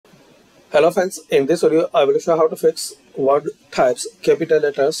Hello friends, in this video I will show how to fix word types capital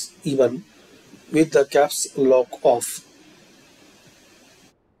letters even with the caps lock off.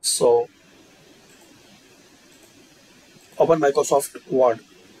 So open Microsoft Word.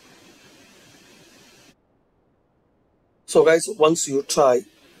 So guys, once you try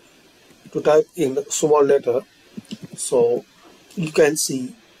to type in small letter, so you can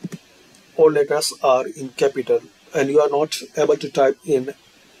see all letters are in capital and you are not able to type in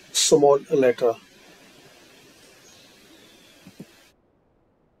small letter.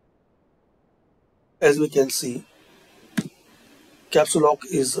 As we can see, caps lock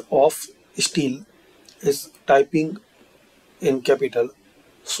is off, still is typing in capital.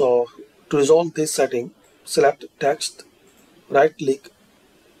 So to resolve this setting, select text, right click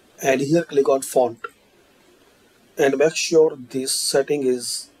and here click on font and make sure this setting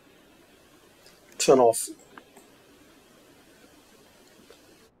is turned off.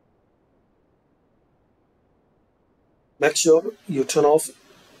 Make sure you turn off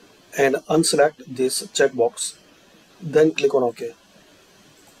and unselect this checkbox, then click on OK.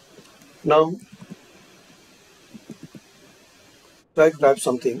 Now try to type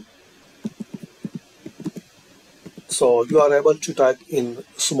something so you are able to type in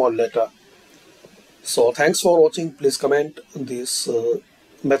small letter. So thanks for watching. Please comment this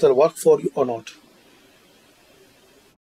method work for you or not.